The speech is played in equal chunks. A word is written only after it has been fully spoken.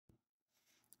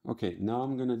Okay, now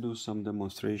I'm gonna do some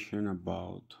demonstration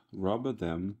about rubber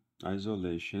dam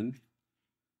isolation.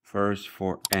 First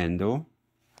for endo,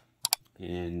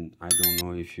 and I don't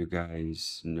know if you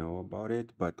guys know about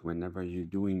it, but whenever you're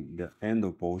doing the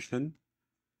endo portion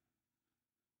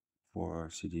for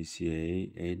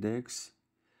CDCA ADEX,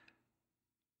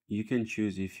 you can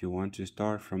choose if you want to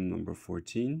start from number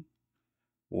 14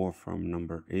 or from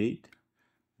number 8,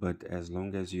 but as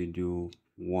long as you do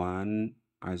one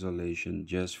isolation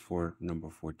just for number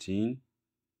 14,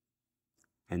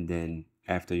 and then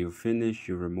after you finish,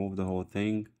 you remove the whole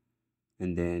thing,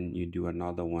 and then you do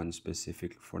another one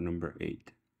specific for number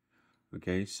 8.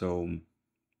 Okay, so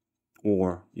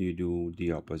or you do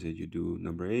the opposite. You do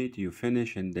number 8, you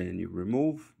finish, and then you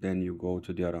remove, then you go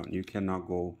to the other one. You cannot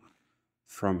go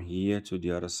from here to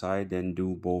the other side and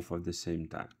do both at the same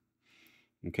time.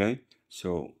 Okay,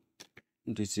 so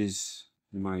this is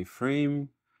my frame.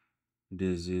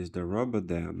 This is the rubber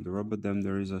dam. The rubber dam,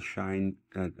 there is a shiny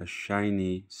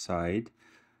side,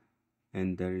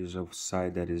 and there is a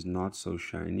side that is not so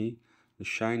shiny. The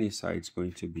shiny side is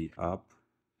going to be up,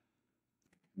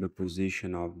 the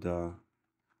position of the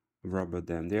rubber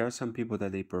dam. There are some people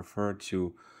that they prefer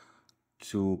to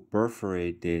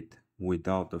perforate it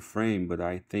without the frame, but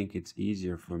I think it's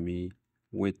easier for me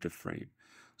with the frame.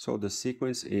 So the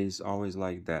sequence is always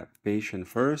like that: patient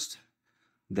first,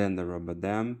 then the rubber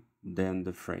dam, then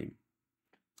the frame,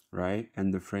 right?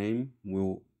 And the frame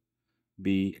will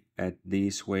be at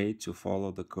this way to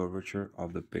follow the curvature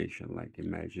of the patient. Like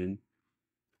imagine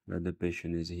that the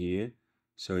patient is here,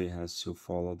 so it has to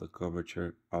follow the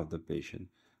curvature of the patient.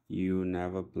 You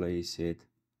never place it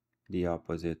the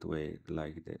opposite way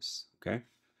like this. Okay,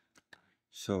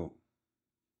 so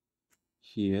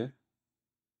here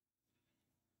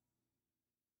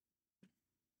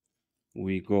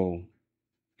we go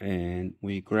and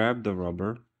we grab the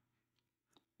rubber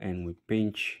and we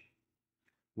pinch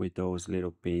with those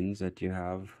little pins that you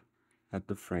have at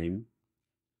the frame,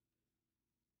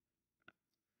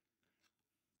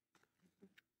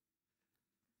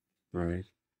 right?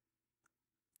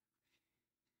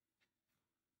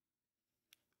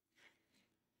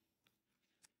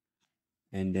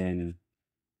 And then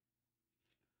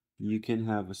you can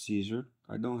have a scissor.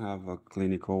 I don't have a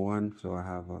clinical one, so I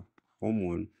have a home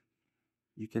one.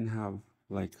 You can have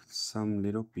like some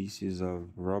little pieces of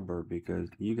rubber because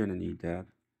you're gonna need that.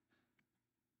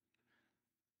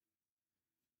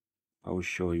 I will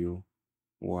show you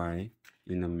why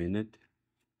in a minute.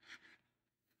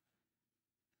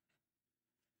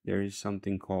 There is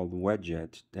something called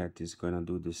wedget that is gonna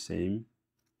do the same,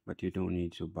 but you don't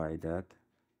need to buy that.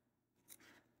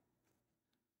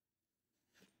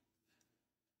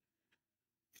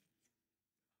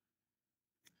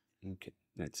 Okay,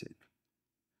 that's it.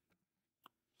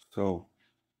 So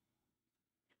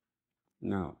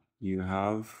now you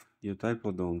have your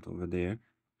typodont over there,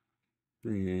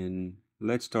 and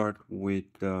let's start with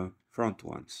the front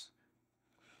ones.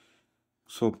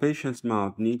 So patient's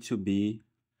mouth needs to be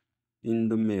in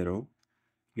the middle.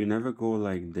 You never go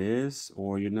like this,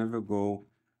 or you never go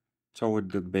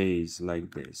toward the base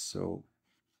like this. So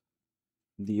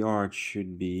the arch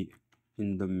should be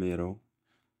in the middle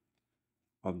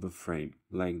of the frame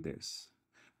like this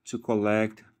to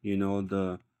collect, you know,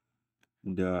 the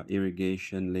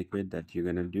irrigation liquid that you're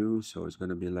gonna do. So it's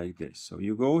gonna be like this. So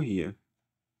you go here,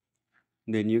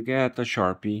 then you get a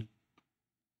Sharpie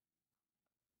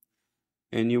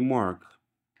and you mark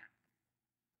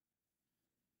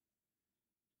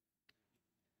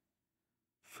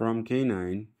from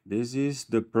K9. This is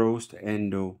the Prost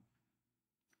Endo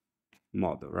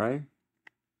model, right?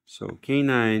 So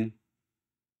K9,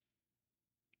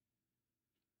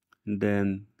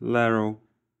 then lateral,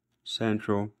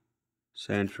 central,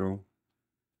 central,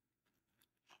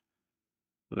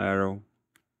 lateral,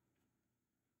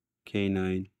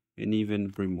 K9, and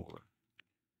even premolar.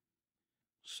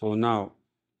 So now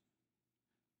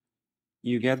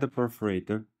you get the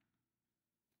perforator.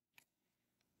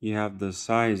 You have the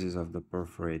sizes of the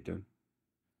perforator.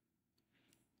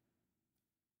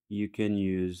 You can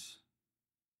use,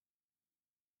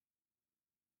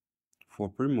 for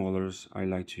premolars, I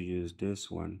like to use this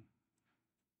one.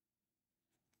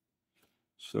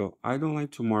 So I don't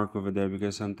like to mark over there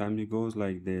because sometimes it goes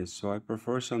like this. So I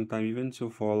prefer sometimes even to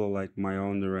follow like my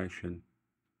own direction.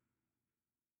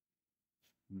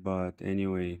 But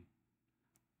anyway,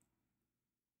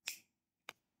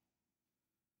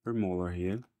 premolar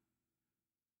here.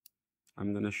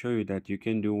 I'm gonna show you that you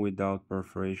can do without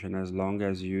perforation as long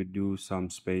as you do some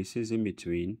spaces in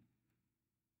between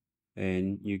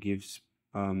and you give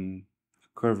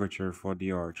curvature for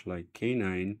the arch like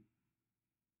K9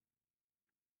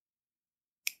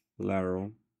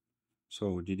 lateral.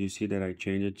 So did you see that I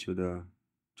changed it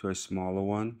to a smaller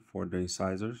one for the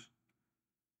incisors?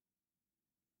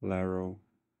 Lateral,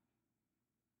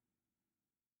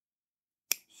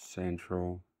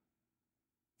 central,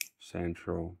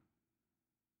 central,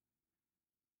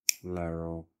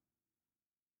 lateral,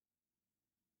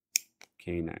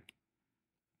 canine.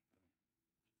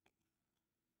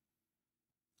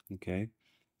 Okay,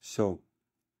 so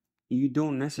you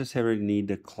don't necessarily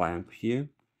need a clamp here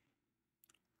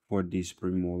for this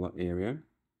premolar area.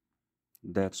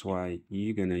 That's why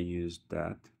you're gonna use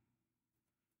that.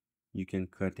 You can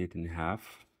cut it in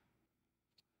half.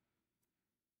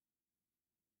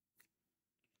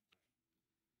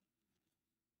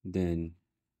 Then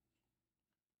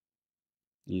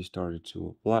you started to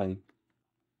apply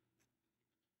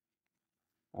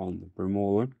on the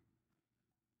premolar,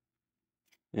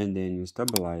 and then you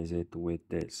stabilize it with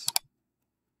this.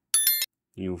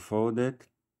 You fold it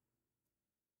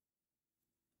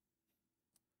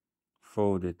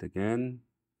again,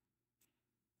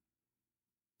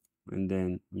 and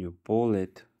then you pull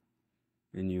it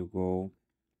and you go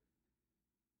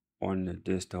on the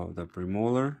distal of the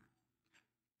premolar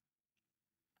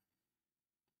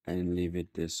and leave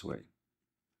it this way.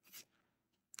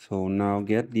 So now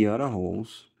get the other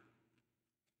holes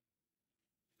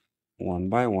one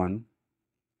by one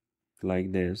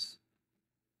like this.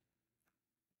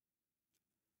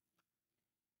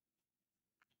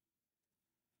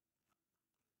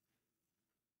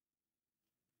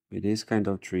 It is kind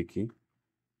of tricky,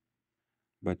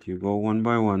 but you go one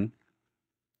by one.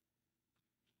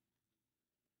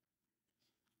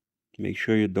 Make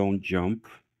sure you don't jump.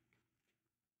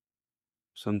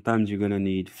 Sometimes you're gonna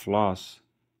need floss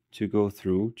to go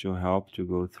through, to help to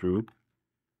go through.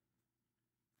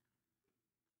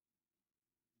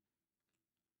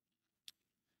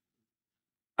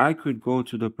 I could go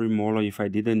to the premolar if I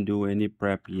didn't do any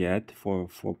prep yet for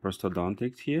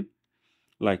prosthodontics here,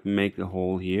 like make a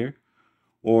hole here,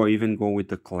 or even go with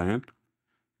the clamp.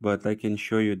 But I can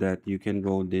show you that you can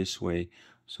go this way.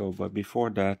 So, but before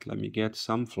that, let me get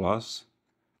some floss.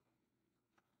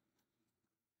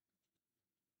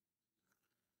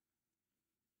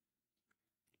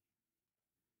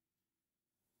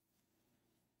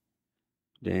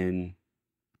 Then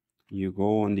you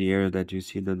go on the area that you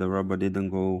see that the rubber didn't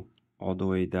go all the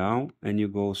way down, and you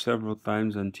go several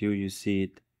times until you see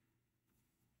it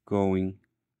going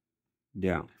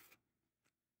down.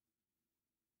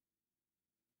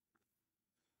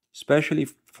 Especially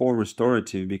for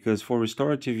restorative, because for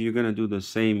restorative, you're gonna do the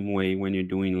same way when you're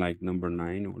doing like number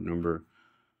 9 or number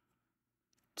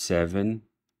 7,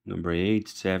 number 8,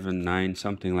 7, 9,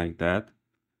 something like that.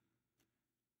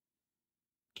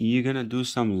 You're gonna do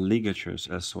some ligatures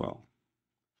as well.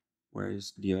 Where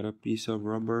is the other piece of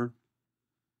rubber?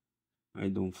 I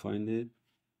don't find it.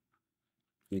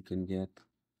 You can get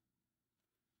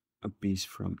a piece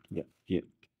from here.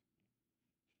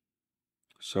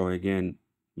 So again,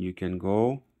 you can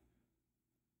go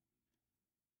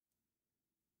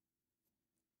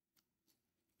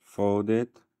fold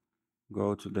it,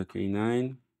 go to the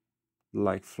canine,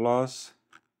 like floss,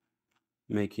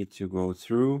 make it to go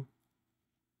through.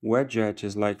 Wedge edge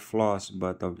is like floss,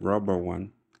 but a rubber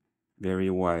one, very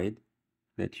wide,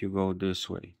 that you go this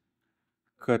way.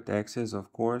 Cut excess,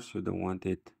 of course, you don't want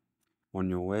it on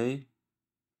your way.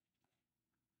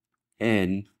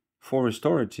 And for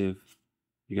restorative,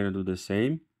 you're gonna do the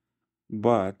same,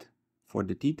 but for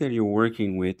the teeth that you're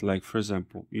working with, like for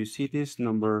example, you see this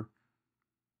number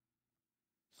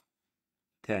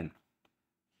 10,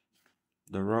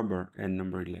 the rubber, and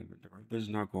number 11. The rubber is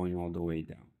not going all the way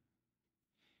down.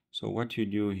 So what you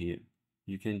do here,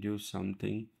 you can do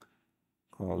something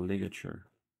called ligature.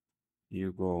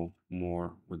 You go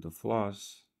more with the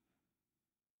floss,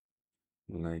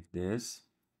 like this,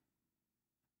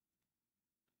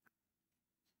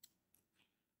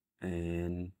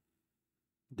 and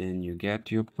then you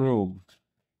get your probe.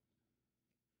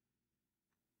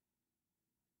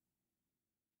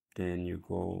 Then you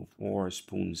go, or a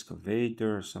spoon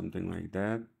excavator or something like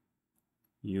that.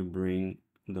 You bring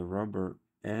the rubber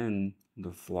and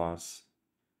the floss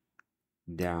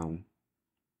down,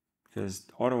 because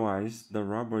otherwise the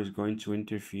rubber is going to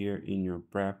interfere in your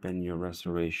prep and your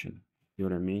restoration. You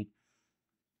know what I mean?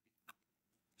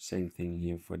 Same thing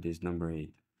here for this number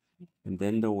 8. And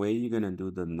then the way you're gonna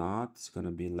do the knot is gonna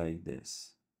be like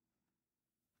this.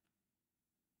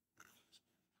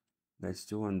 Let's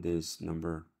do on this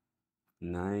number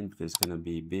 9 because it's gonna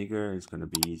be bigger. It's gonna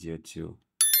be easier to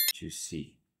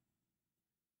see.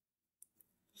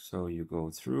 So you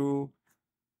go through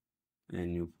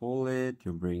and you pull it.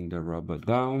 You bring the rubber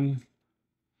down.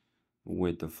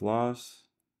 with the floss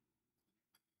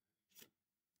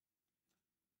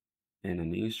and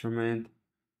an instrument,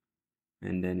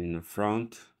 and then in the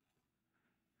front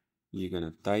you're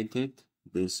gonna tighten it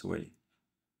this way.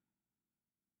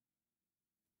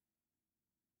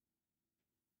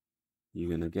 You're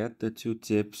gonna get the two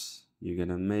tips, you're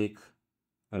gonna make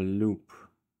a loop,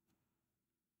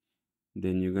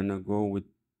 then you're gonna go with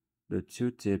the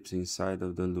two tips inside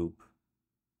of the loop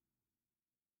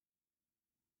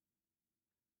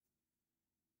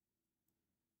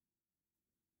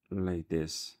like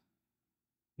this,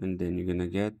 and then you're gonna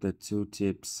get the two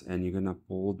tips and you're gonna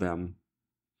pull them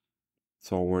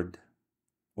toward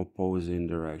opposing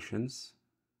directions.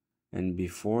 And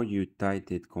before you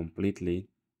tighten it completely,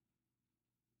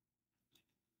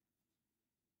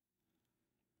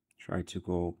 try to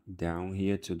go down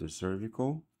here to the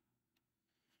cervical.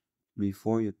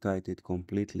 Before you tighten it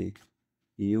completely,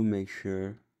 you make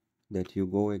sure that you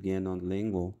go again on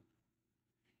lingual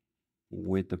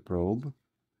with the probe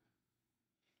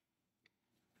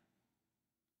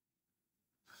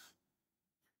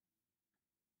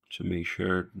to make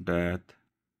sure that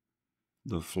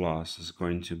the floss is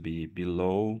going to be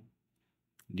below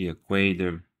the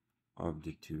equator of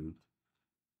the tooth.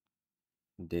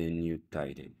 Then you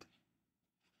tighten it.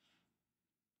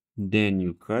 Then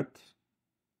you cut.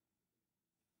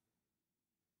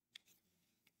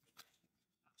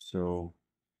 So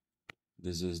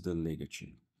this is the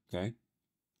ligature, okay?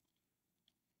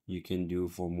 You can do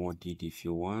for more teeth if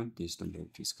you want. This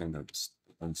is kind of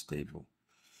unstable.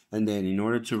 And then in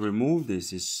order to remove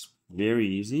this, is very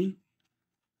easy.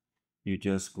 You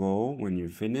just go, when you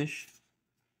finish,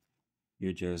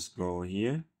 you just go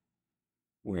here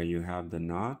where you have the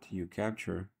knot, you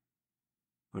capture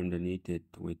underneath it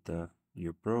with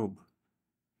your probe,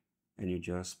 and you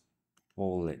just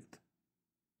pull it,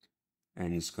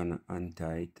 and it's gonna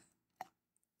untie it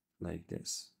like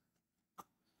this.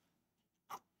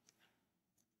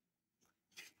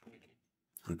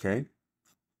 Okay?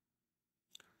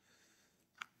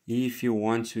 If you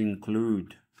want to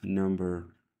include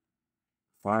number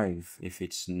 5, if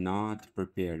it's not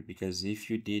prepared, because if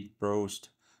you did prost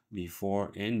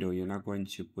before endo, you're not going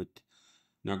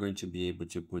to be able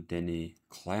to put any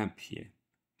clamp here,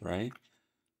 right?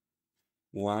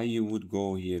 Why you would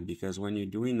go here? Because when you're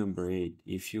doing number 8,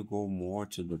 if you go more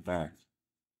to the back,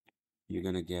 you're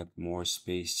gonna get more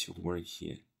space to work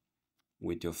here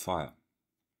with your file.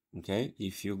 Okay,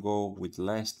 if you go with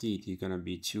less teeth, you're gonna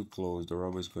be too close. The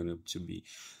rubber is going to be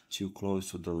too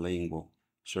close to the lingual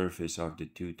surface of the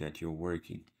tooth that you're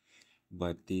working.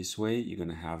 But this way, you're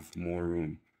gonna have more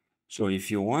room. So if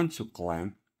you want to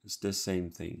clamp, it's the same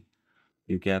thing.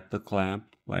 You get the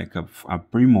clamp, like a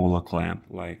premolar clamp,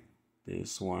 like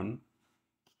this one.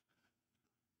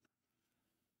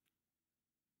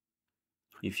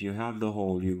 If you have the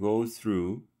hole, you go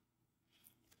through,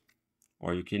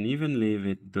 or you can even leave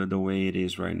it the way it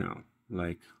is right now,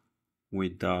 like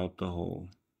without the hole.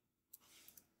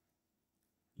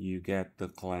 You get the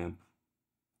clamp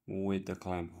with the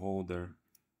clamp holder.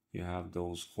 You have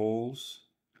those holes.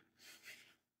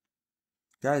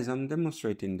 Guys, I'm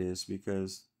demonstrating this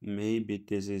because maybe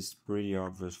this is pretty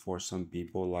obvious for some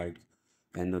people, like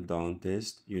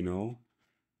endodontist, you know,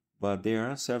 but there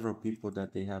are several people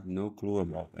that they have no clue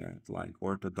about that, like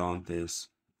orthodontists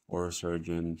or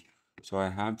surgeons. So I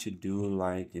have to do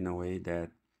like in a way that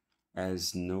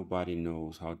as nobody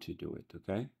knows how to do it,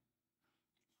 okay?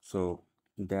 So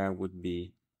that would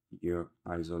be your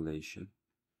isolation,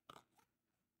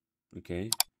 okay,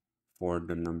 for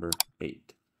the number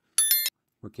 8.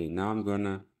 Okay, now I'm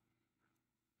gonna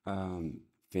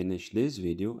finish this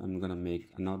video. I'm gonna make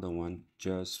another one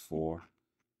just for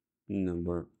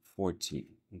number 14,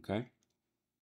 okay?